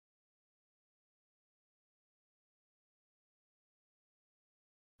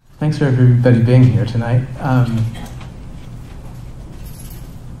Thanks for everybody being here tonight. I'm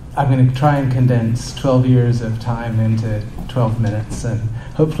going to try and condense 12 years of time into 12 minutes, and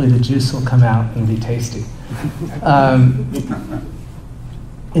hopefully the juice will come out and be tasty.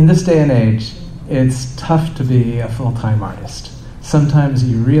 In this day and age, it's tough to be a full-time artist. Sometimes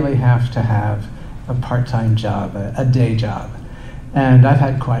you really have to have a part-time job, a day job. And I've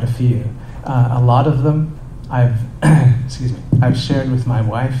had quite a few. A lot of them I've shared with my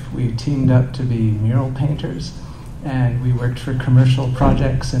wife. We teamed up to be mural painters, and we worked for commercial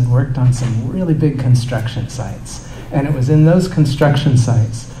projects and worked on some really big construction sites. And it was in those construction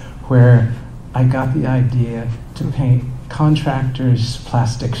sites where I got the idea to paint contractors'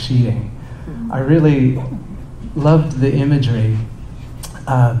 plastic sheeting. I really loved the imagery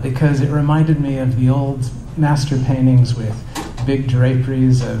because it reminded me of the old master paintings with big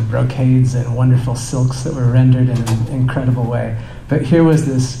draperies of brocades and wonderful silks that were rendered in an incredible way. But here was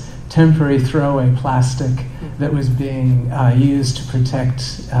this temporary throwaway plastic that was being used to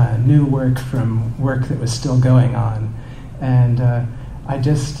protect new work from work that was still going on. And I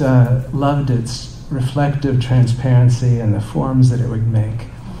just loved its reflective transparency and the forms that it would make.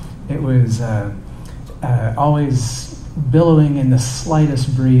 It was always billowing in the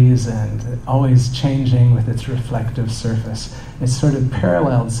slightest breeze and always changing with its reflective surface. It sort of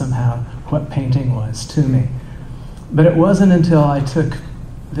paralleled somehow what painting was to me. But it wasn't until I took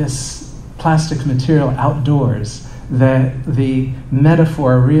this plastic material outdoors that the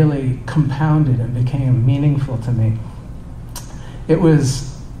metaphor really compounded and became meaningful to me. It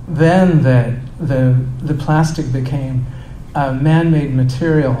was then that the plastic became a man-made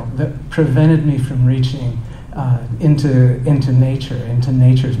material that prevented me from reaching into nature, into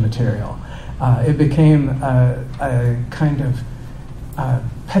nature's material. It became a kind of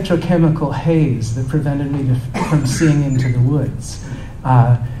petrochemical haze that prevented me from seeing into the woods.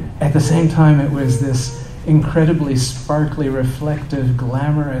 At the same time, it was this incredibly sparkly, reflective,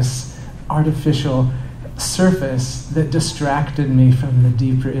 glamorous, artificial surface that distracted me from the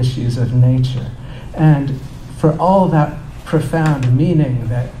deeper issues of nature. And for all that profound meaning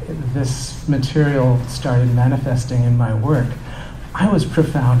that this material started manifesting in my work, I was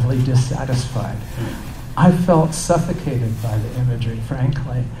profoundly dissatisfied. I felt suffocated by the imagery,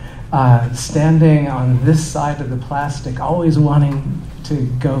 frankly. Standing on this side of the plastic, always wanting to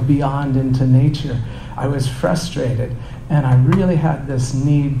go beyond into nature, I was frustrated, and I really had this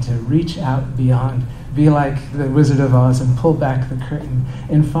need to reach out beyond, be like the Wizard of Oz and pull back the curtain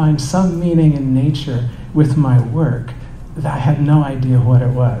and find some meaning in nature with my work that I had no idea what it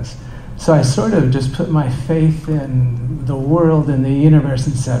was. So I sort of just put my faith in the world and the universe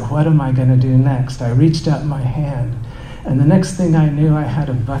and said, what am I going to do next? I reached out my hand, and the next thing I knew, I had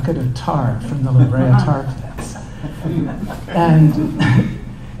a bucket of tar from the Brea Tar Pits. And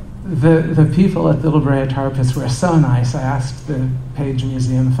the people at the Brea Tar Pits were so nice. I asked the Page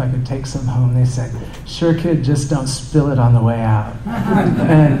Museum if I could take some home. They said, sure kid, just don't spill it on the way out.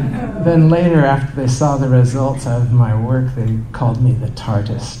 And then later, after they saw the results of my work, they called me the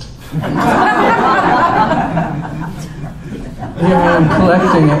Tartist. Here I am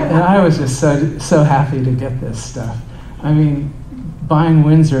collecting it, and I was just so happy to get this stuff. I mean, buying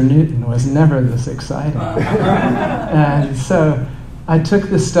Winsor Newton was never this exciting. And so I took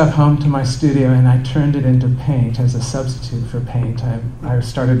this stuff home to my studio and I turned it into paint as a substitute for paint. I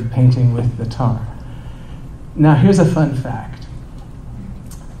started painting with the tar. Now here's a fun fact.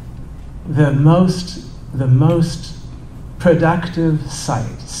 The most productive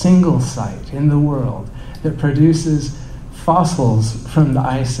site, single site in the world that produces fossils from the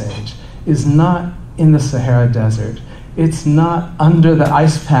Ice Age is not in the Sahara Desert. It's not under the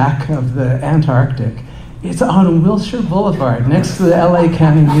ice pack of the Antarctic. It's on Wilshire Boulevard next to the LA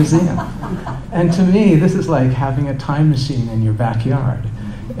County Museum. And to me, this is like having a time machine in your backyard.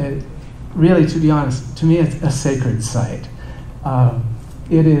 Really, to be honest, to me it's a sacred site.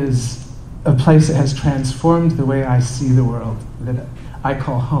 It is a place that has transformed the way I see the world, that I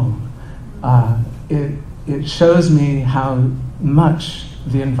call home. It shows me how much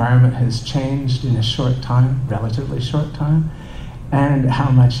the environment has changed in a short time, relatively short time, and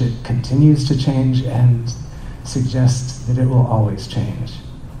how much it continues to change and suggests that it will always change.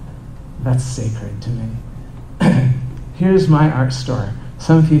 That's sacred to me. Here's my art store.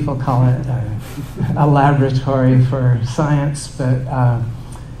 Some people call it a laboratory for science, but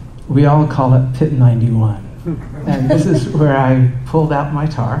we all call it Pit 91. And this is where I pulled out my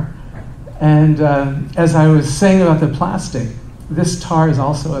tar. And as I was saying about the plastic, this tar is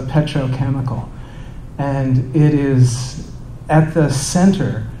also a petrochemical. And it is at the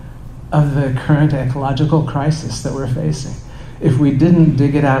center of the current ecological crisis that we're facing. if we didn't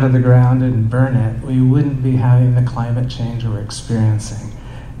dig it out of the ground and burn it, we wouldn't be having the climate change we're experiencing.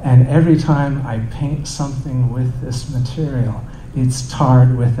 And every time I paint something with this material, it's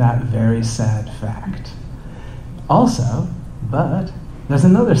tarred with that very sad fact. Also, but there's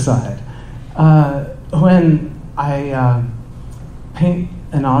another side. When I paint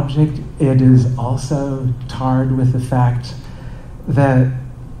an object, it is also tarred with the fact that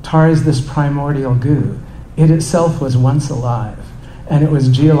tar is this primordial goo. It itself was once alive, and it was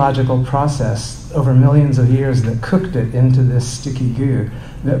a geological process over millions of years that cooked it into this sticky goo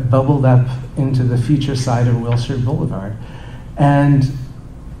that bubbled up into the future side of Wilshire Boulevard. And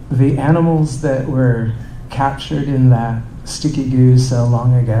the animals that were captured in that sticky goo so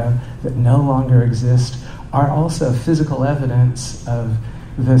long ago that no longer exist are also physical evidence of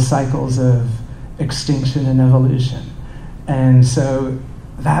the cycles of extinction and evolution. And so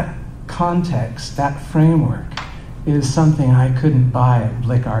that context, that framework, is something I couldn't buy at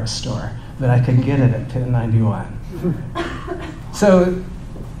Blick Art Store, but I could get it at Pit 91. So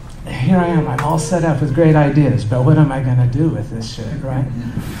here I am, I'm all set up with great ideas, but what am I going to do with this shit, right?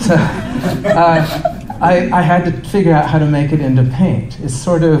 So I had to figure out how to make it into paint. It's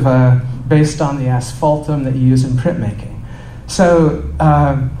sort of based on the asphaltum that you use in printmaking. So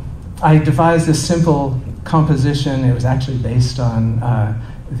I devised this simple composition. It was actually based on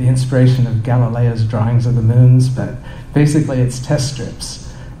the inspiration of Galileo's drawings of the moons, but basically it's test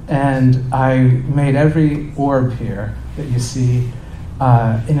strips. And I made every orb here that you see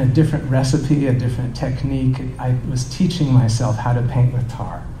in a different recipe, a different technique. I was teaching myself how to paint with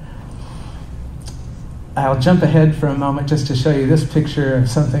tar. I'll jump ahead for a moment just to show you this picture of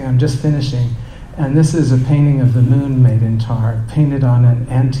something I'm just finishing. And this is a painting of the moon made in tar, painted on an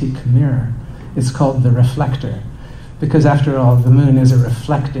antique mirror. It's called the reflector, because after all, the moon is a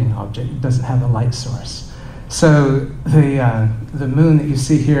reflecting object. It doesn't have a light source. So the moon that you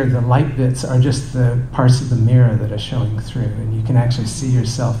see here, the light bits are just the parts of the mirror that are showing through, and you can actually see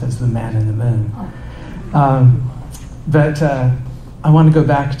yourself as the man in the moon. But I want to go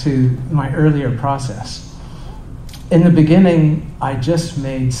back to my earlier process. In the beginning, I just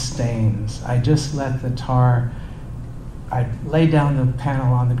made stains. I just let the tar, I'd lay down the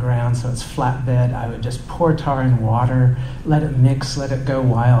panel on the ground so it's flat bed. I would just pour tar in water, let it mix, let it go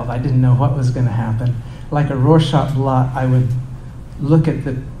wild. I didn't know what was going to happen. Like a Rorschach blot, I would look at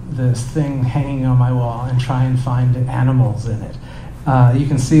this thing hanging on my wall and try and find animals in it. You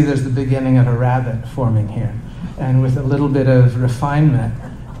can see there's the beginning of a rabbit forming here. And with a little bit of refinement,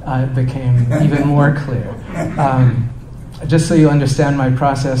 it became even more clear. Just so you understand my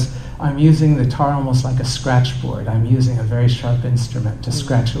process, I'm using the tar almost like a scratch board. I'm using a very sharp instrument to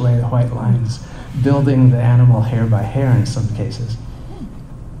scratch away the white lines, building the animal hair by hair in some cases.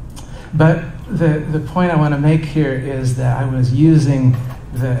 But the point I want to make here is that I was using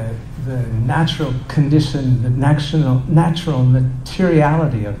the natural condition, the natural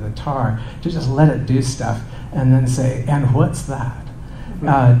materiality of the tar to just let it do stuff and then say, and what's that?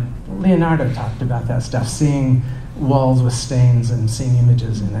 Leonardo talked about that stuff, seeing walls with stains and seeing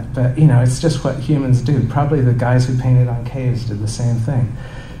images in it. But, you know, it's just what humans do. Probably the guys who painted on caves did the same thing.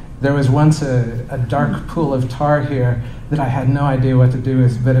 There was once a dark pool of tar here that I had no idea what to do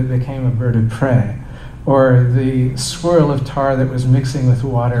with, but it became a bird of prey. Or the swirl of tar that was mixing with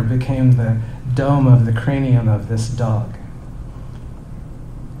water became the dome of the cranium of this dog.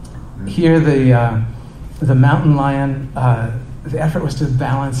 Here, the mountain lion, the effort was to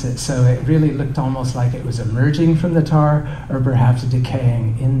balance it so it really looked almost like it was emerging from the tar or perhaps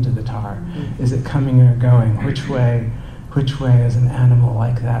decaying into the tar. Is it coming or going? Which way is an animal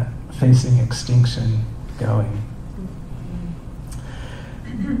like that facing extinction going?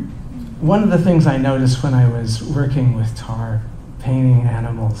 One of the things I noticed when I was working with tar, painting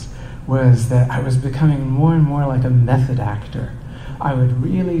animals, was that I was becoming more and more like a method actor. I would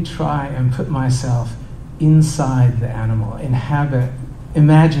really try and put myself inside the animal, inhabit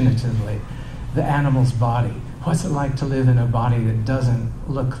imaginatively the animal's body. What's it like to live in a body that doesn't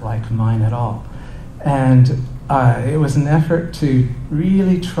look like mine at all? And it was an effort to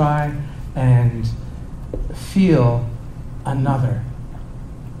really try and feel another.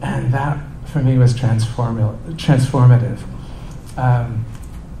 And that, for me, was transformative.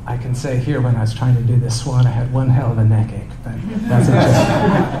 I can say here when I was trying to do this swan, I had one hell of a neck ache, but that's a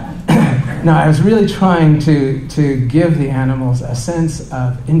joke. No, I was really trying to give the animals a sense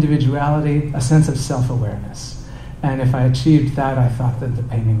of individuality, a sense of self-awareness. And if I achieved that, I thought that the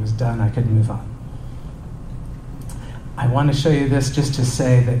painting was done, I could move on. I want to show you this just to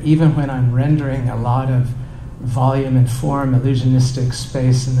say that even when I'm rendering a lot of volume and form, illusionistic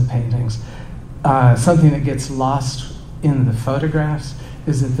space in the paintings, something that gets lost in the photographs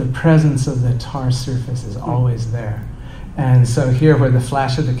is that the presence of the tar surface is always there. And so here, where the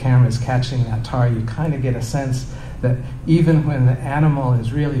flash of the camera is catching that tar, you kind of get a sense that even when the animal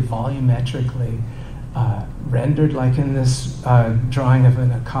is really volumetrically rendered, like in this drawing of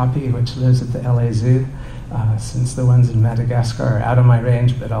an okapi, which lives at the LA Zoo, since the ones in Madagascar are out of my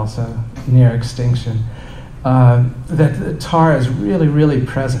range, but also near extinction, that the tar is really, really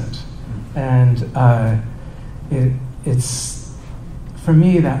present. And it's, for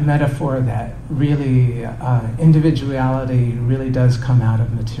me, that metaphor that really individuality really does come out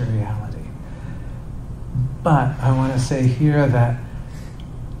of materiality. But I want to say here that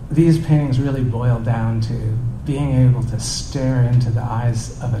these paintings really boil down to being able to stare into the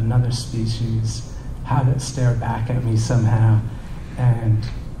eyes of another species, have it stare back at me somehow, and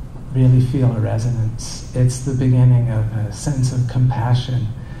really feel a resonance. It's the beginning of a sense of compassion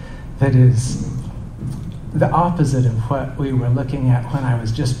that is the opposite of what we were looking at when I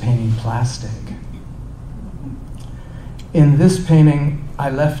was just painting plastic. In this painting, I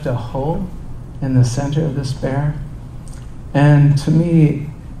left a hole in the center of this bear, and to me,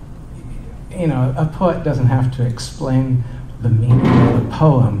 you know, a poet doesn't have to explain the meaning of a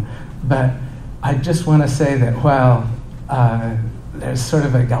poem, but I just want to say that while there's sort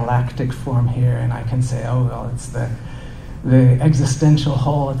of a galactic form here, and I can say, oh, well, it's the existential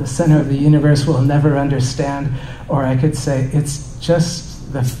hole at the center of the universe we'll never understand, or I could say it's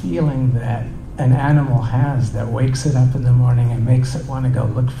just the feeling that an animal has that wakes it up in the morning and makes it want to go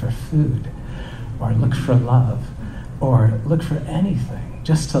look for food, or look for love, or look for anything,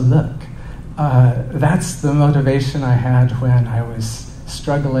 just to look. That's the motivation I had when I was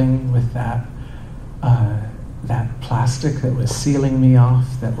struggling with that plastic that was sealing me off,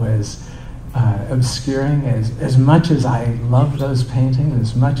 that was obscuring. As much as I love those paintings,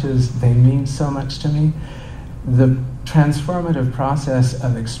 as much as they mean so much to me, the transformative process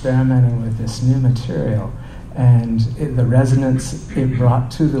of experimenting with this new material and the resonance it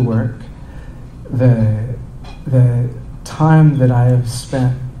brought to the work, the time that I have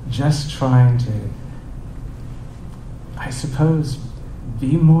spent just trying to, I suppose,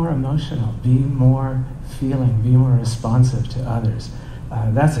 be more emotional, be more feeling, be more responsive to others.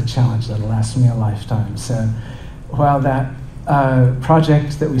 That's a challenge that'll last me a lifetime. So while that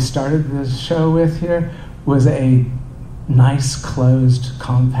project that we started the show with here was a nice, closed,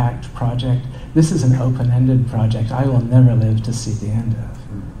 compact project, this is an open-ended project I will never live to see the end of.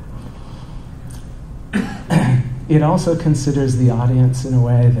 It also considers the audience in a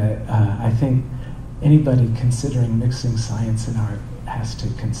way that I think anybody considering mixing science and art has to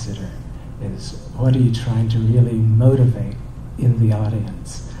consider, is what are you trying to really motivate in the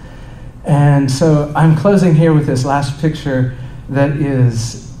audience? And so I'm closing here with this last picture that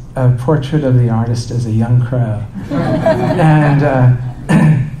is a portrait of the artist as a young crow. And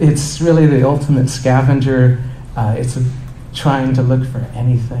it's really the ultimate scavenger. It's trying to look for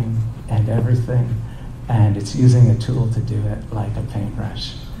anything and everything, and it's using a tool to do it like a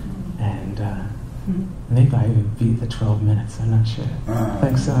paintbrush. And maybe I even beat the 12 minutes, I'm not sure.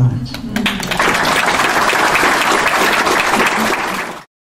 Thanks so much.